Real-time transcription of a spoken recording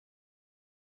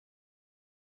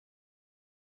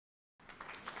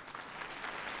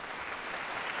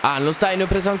Erlend Steinjo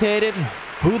presenterer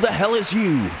Who the Hell Is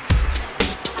You?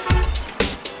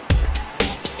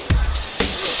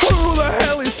 Who the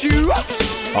hell is you?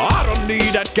 I don't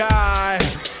need that guy.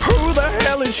 Who the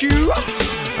hell is you?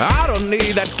 I don't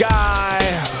need that guy.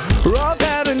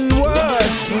 Rough-headed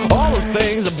words, all the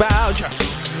things about you.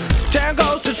 Time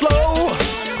goes too slow,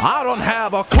 I don't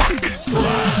have a clock.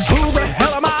 Who the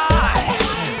hell am I?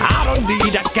 I don't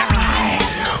need that guy.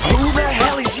 Who the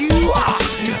hell is you?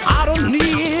 I don't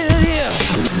need it.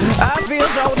 I feel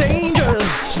so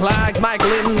dangerous, like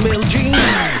Michael in Bill Jean.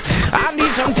 I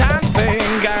need some time to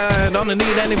think, I don't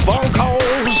need any phone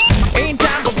calls. Ain't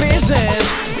time for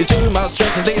business, it's too much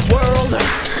stress in this world.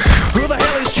 Who the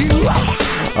hell is you?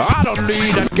 I don't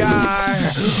need that guy.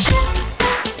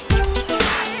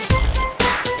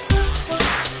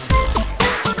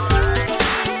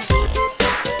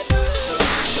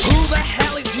 Who the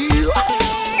hell is you?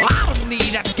 I don't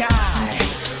need that guy.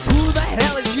 Who the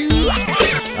hell is you?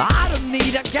 I don't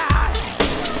need that guy.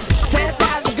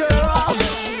 10,000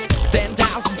 girls,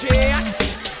 10,000 chicks,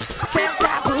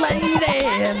 10,000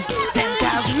 ladies,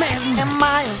 10,000 men. Am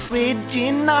I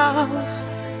original?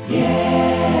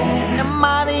 Yeah. Am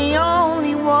I the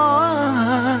only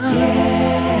one?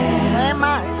 Yeah. Am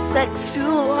I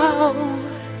sexual?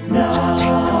 No.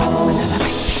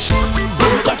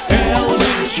 Who the hell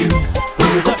is you?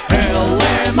 Who the hell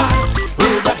am I?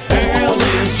 Who the hell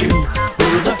is you?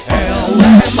 Who the hell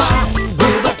am I? Who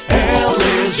the hell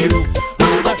is you? Who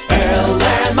the hell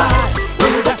am I? Who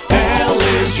the hell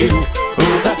is you? Who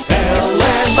the hell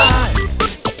am I?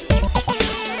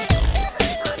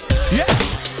 Yeah.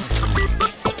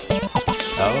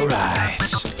 All right.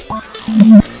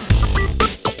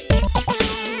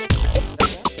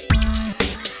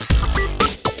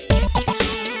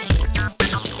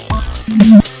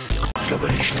 Slå på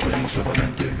ring,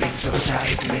 men du vil så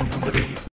kjærlighet min.